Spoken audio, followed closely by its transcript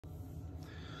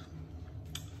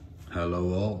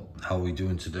Hello all, how are we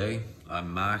doing today?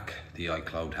 I'm Mark, the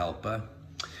iCloud helper,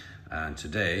 and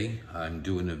today I'm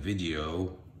doing a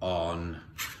video on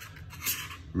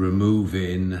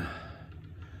removing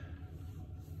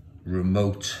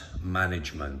remote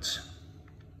management.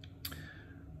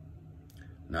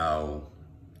 Now,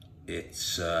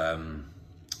 it's an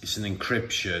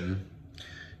encryption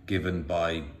given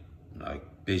by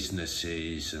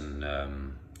businesses and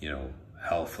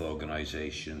health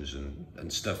organizations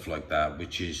and stuff like that,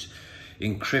 which is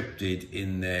encrypted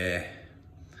in their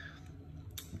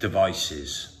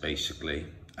devices basically,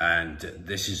 and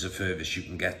this is the furthest you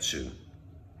can get to.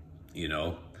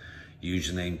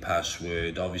 Username,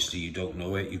 password, obviously you don't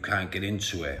know it, you can't get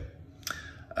into it.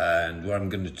 And what I'm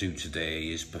going to do today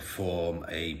is perform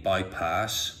a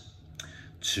bypass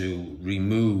to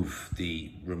remove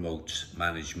the remote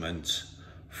management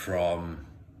from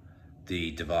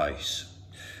the device.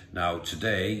 Now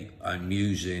today I'm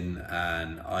using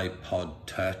an iPod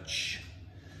Touch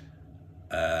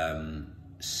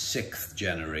 6th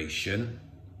generation,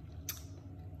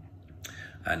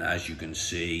 and as you can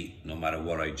see, no matter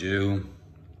what I do,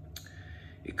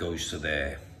 it goes to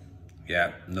there.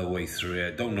 Yeah, no way through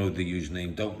it. Don't know the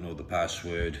username, don't know the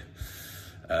password.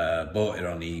 Bought it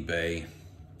on eBay,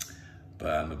 but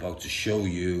I'm about to show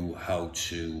you how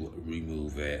to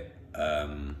remove it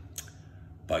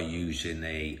by using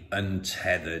a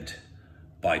untethered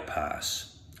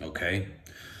bypass. Okay,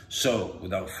 so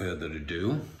without further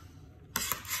ado,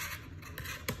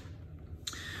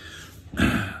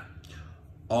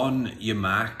 on your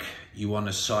Mac, you want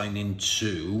to sign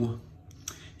into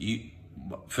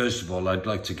First of all, I'd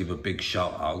like to give a big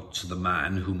shout out to the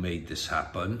man who made this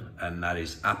happen, and that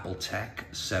is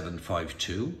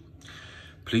AppleTech752.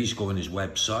 Please go on his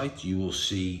website. You will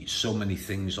see so many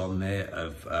things on there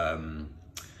of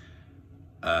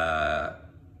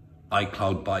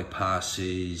iCloud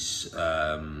bypasses,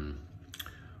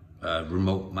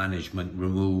 remote management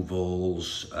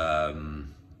removals,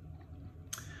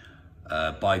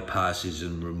 bypasses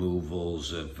and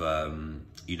removals of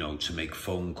to make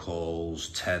phone calls,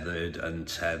 tethered,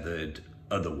 untethered,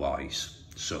 otherwise,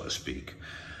 so to speak.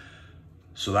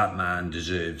 So that man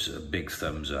deserves a big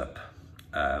thumbs up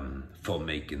for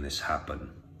making this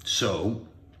happen. So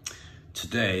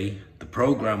today, the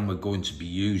program we're going to be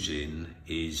using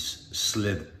is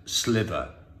Sliver.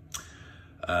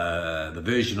 The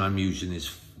version I'm using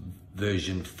is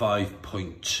version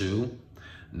 5.2.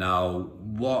 Now,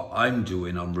 what I'm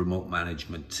doing on remote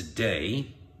management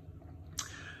today,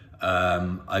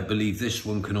 I believe this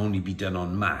one can only be done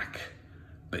on Mac,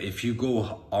 but if you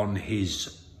go on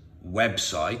his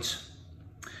website,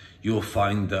 you'll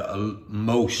find that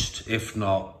most, if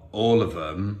not all of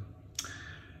them,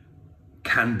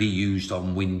 can be used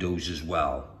on Windows as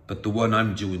well. But the one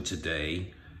I'm doing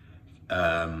today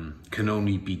can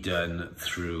only be done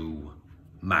through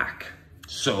Mac.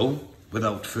 So,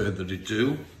 without further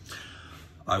ado,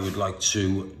 I would like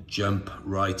to jump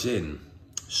right in.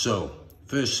 So,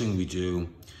 first thing we do,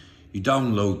 you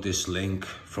download this link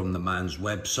from the man's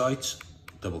website,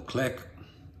 double click,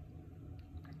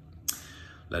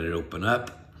 let it open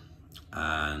up,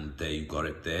 and there you got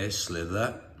it there,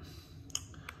 Slither.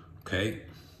 Okay,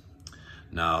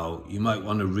 now you might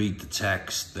want to read the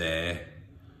text there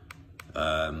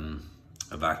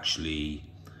of actually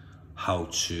how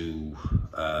to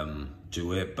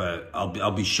do it, but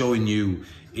I'll be showing you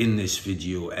in this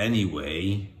video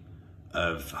anyway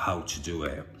of how to do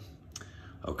it.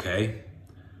 Okay,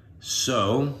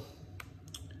 so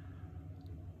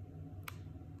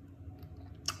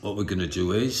what we're going to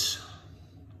do is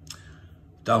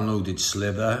downloaded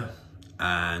Sliver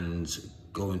and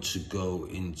going to go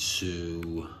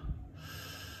into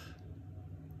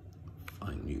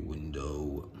find new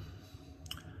window,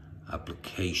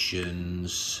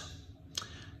 applications,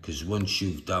 because once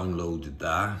you've downloaded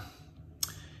that,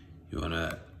 you want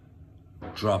to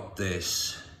drop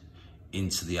this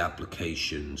into the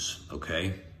applications.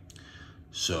 Okay,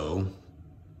 so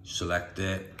select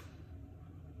it,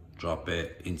 drop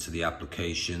it into the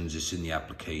applications. It's in the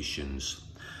applications.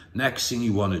 Next thing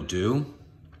you want to do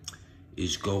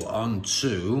is go on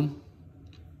to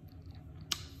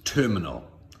terminal.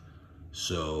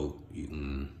 So you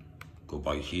can go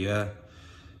by here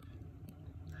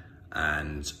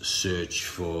and search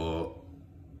for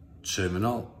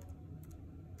terminal.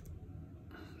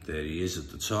 There he is at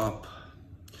the top.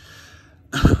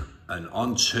 And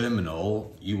on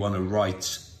terminal, you want to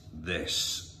write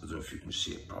this. I don't know if you can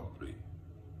see it properly.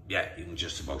 Yeah, you can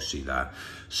just about see that.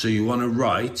 So you want to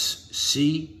write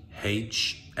CHMOD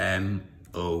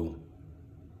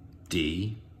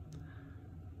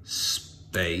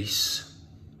space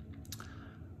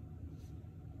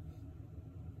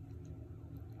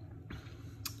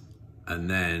and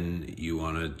then you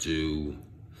want to do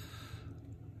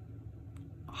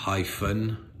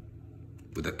hyphen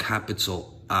with a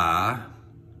capital R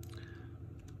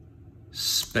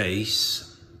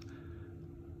space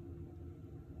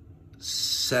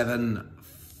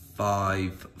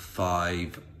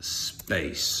 755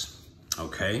 space.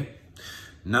 Okay,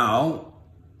 now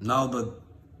that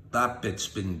that bit's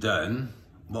been done,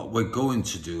 what we're going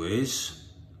to do is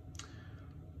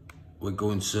we're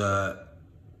going to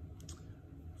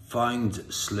find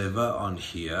sliver on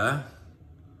here,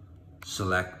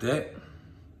 select it,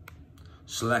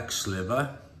 select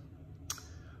sliver.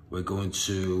 We're going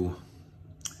to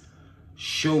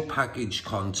show package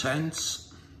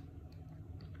contents,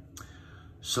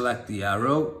 select the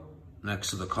arrow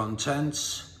next to the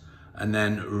contents, and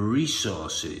then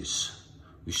resources.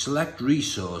 We select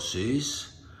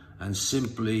resources and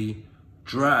simply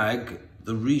drag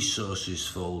the resources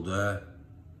folder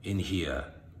in here.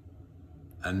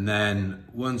 And then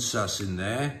once that's in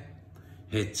there,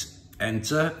 hit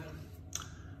enter,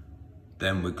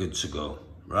 then we're good to go,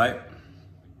 right?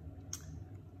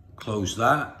 Close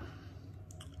that,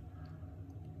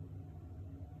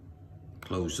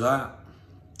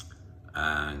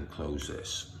 and close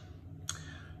this.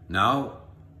 Now,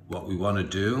 what we want to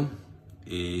do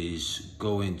is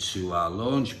go into our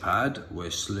launchpad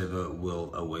where Sliver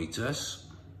will await us,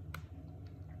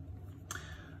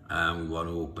 and we want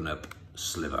to open up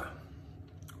Sliver.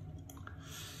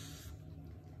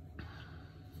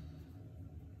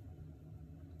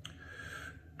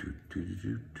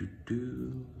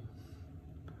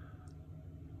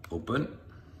 Open,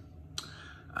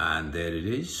 and there it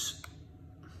is.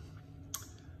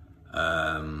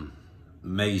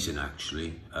 Amazing,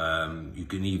 actually. You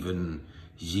can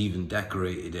he's even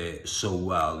decorated it so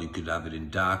well. You could have it in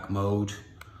dark mode,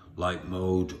 light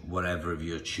mode, whatever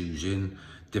you're choosing.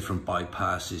 Different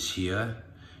bypasses here.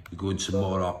 You go into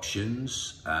more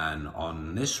options, and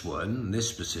on this one, this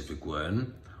specific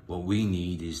one, what we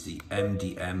need is the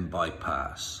MDM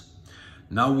bypass.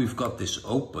 Now we've got this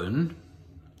open,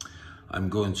 I'm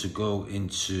going to go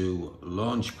into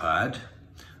Launchpad,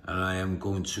 and I am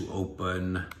going to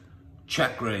open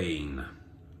Checkra.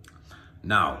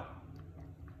 Now,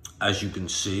 as you can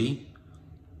see,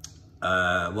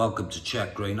 welcome to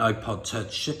Checkra, iPod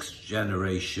Touch 6th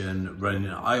generation, running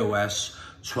iOS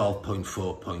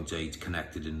 12.4.8,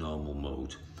 connected in normal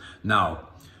mode. Now,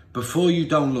 before you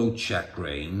download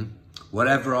Checkra,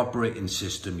 whatever operating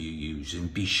system you're using,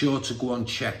 be sure to go on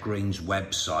Checkra's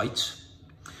website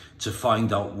to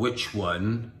find out which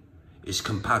one is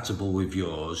compatible with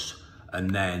yours,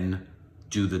 and then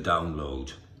do the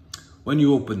download. When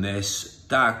you open this,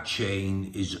 dark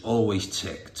chain is always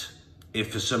ticked.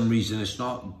 If for some reason it's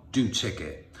not, do tick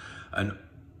it. And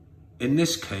in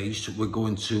this case, we're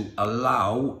going to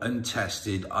allow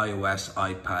untested iOS,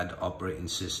 iPad operating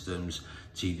systems,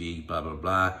 TV, blah, blah,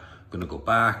 blah. I'm gonna go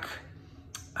back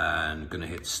and gonna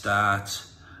hit start.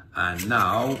 And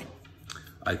now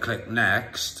I click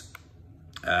next,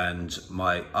 and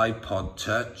my iPod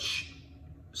Touch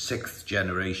 6th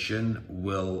generation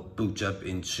will boot up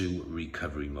into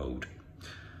recovery mode.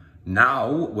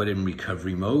 Now we're in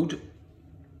recovery mode.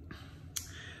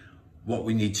 What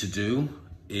we need to do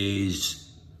is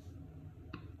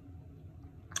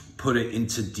put it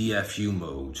into DFU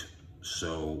mode.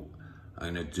 So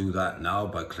I'm going to do that now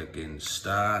by clicking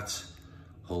start,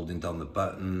 holding down the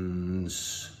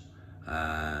buttons,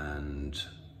 and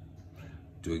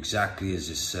do exactly as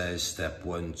it says, step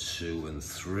 1, 2, and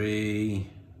 3.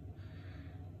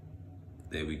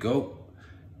 There we go.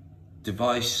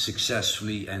 Device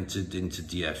successfully entered into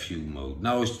DFU mode.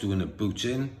 Now it's doing a boot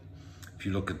in. If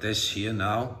you look at this here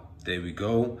now, there we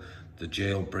go. The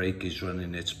jailbreak is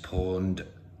running its pawned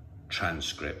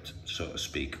transcript, so to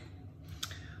speak.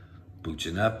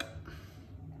 Booting up.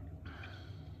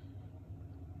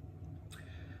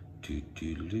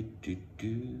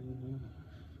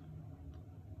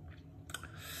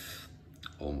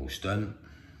 Almost done.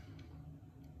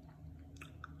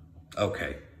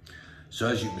 Okay, so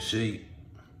as you can see,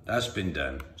 that's been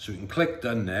done. So we can click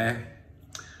done there,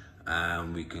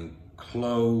 and we can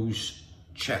close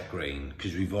Checkra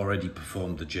because we've already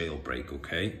performed the jailbreak,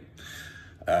 okay?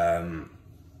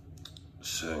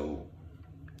 So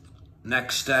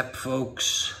next step,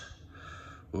 folks,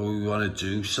 what we want to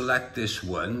do, select this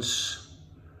once,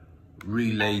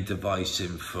 relay device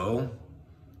info,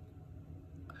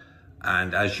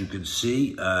 and as you can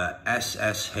see,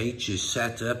 SSH is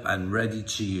set up and ready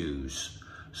to use.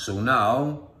 So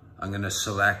now I'm going to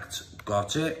select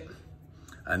got it,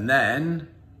 and then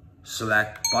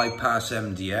select bypass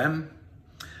MDM,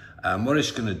 and what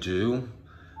it's going to do,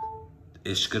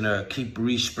 it's gonna keep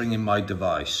respringing my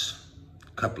device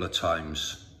a couple of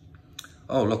times.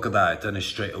 Oh, look at that, done it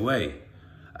straight away.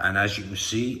 And as you can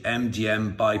see,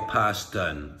 MDM bypass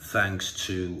done, thanks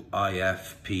to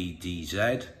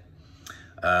IFPDZ.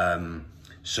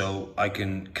 So I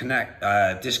can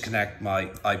disconnect my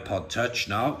iPod Touch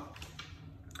now.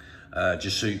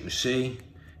 Just so you can see,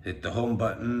 hit the home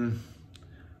button,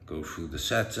 go through the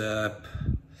setup,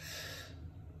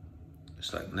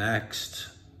 select next,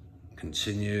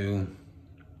 continue.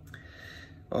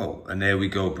 Oh, and there we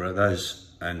go,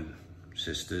 brothers and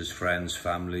sisters, friends,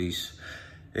 families.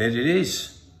 There it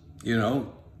is, you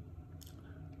know.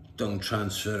 Don't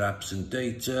transfer apps and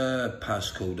data,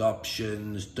 passcode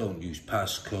options, don't use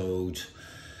passcode,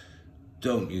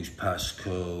 don't use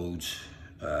passcode.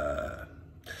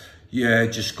 Yeah,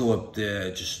 just go up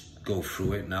there, just go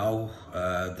through it now,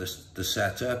 the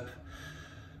setup.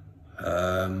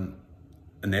 And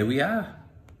there we are,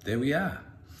 there we are.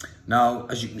 Now,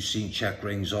 as you can see, check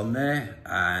rings on there,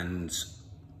 and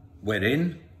we're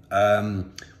in.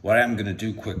 What I'm gonna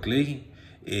do quickly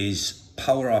is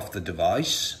power off the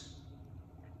device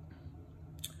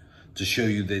to show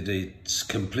you that it's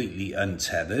completely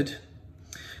untethered.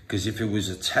 Because if it was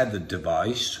a tethered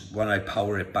device, when I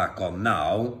power it back on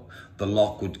now, the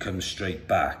lock would come straight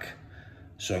back.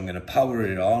 So I'm gonna power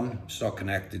it on, it's not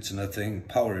connected to nothing,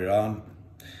 power it on,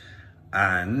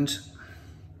 and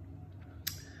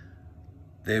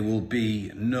there will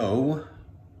be no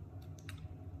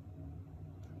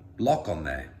lock on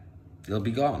there. It'll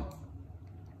be gone.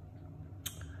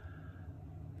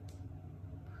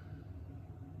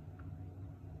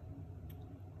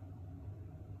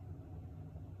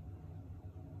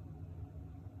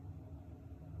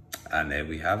 And there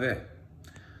we have it,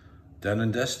 done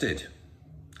and dusted.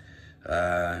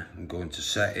 I'm going to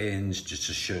settings just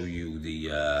to show you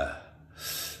the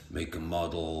make and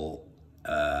model.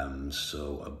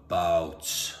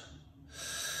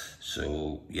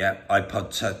 So yeah,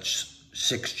 iPod Touch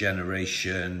 6th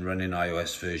generation, running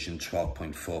iOS version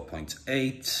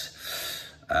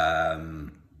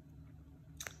 12.4.8.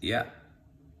 Yeah,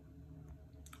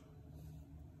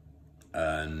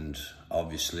 and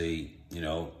obviously, you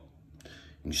know,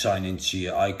 you can sign into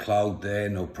your iCloud there,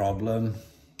 no problem.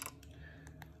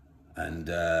 And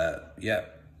yeah,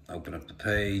 open up the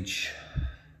page.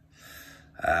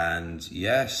 And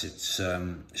yes, it's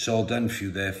all done for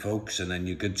you there, folks, and then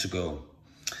you're good to go.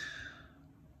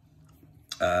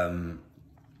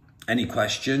 Any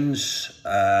questions,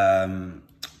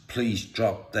 please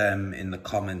drop them in the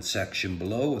comment section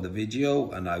below of the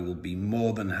video, and I will be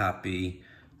more than happy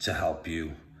to help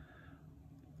you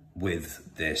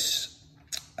with this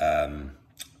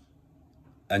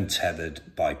untethered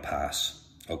bypass.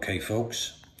 Okay,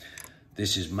 folks,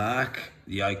 this is Mark,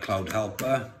 the iCloud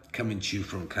helper, coming to you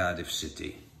from Cardiff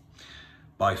City.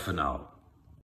 Bye for now.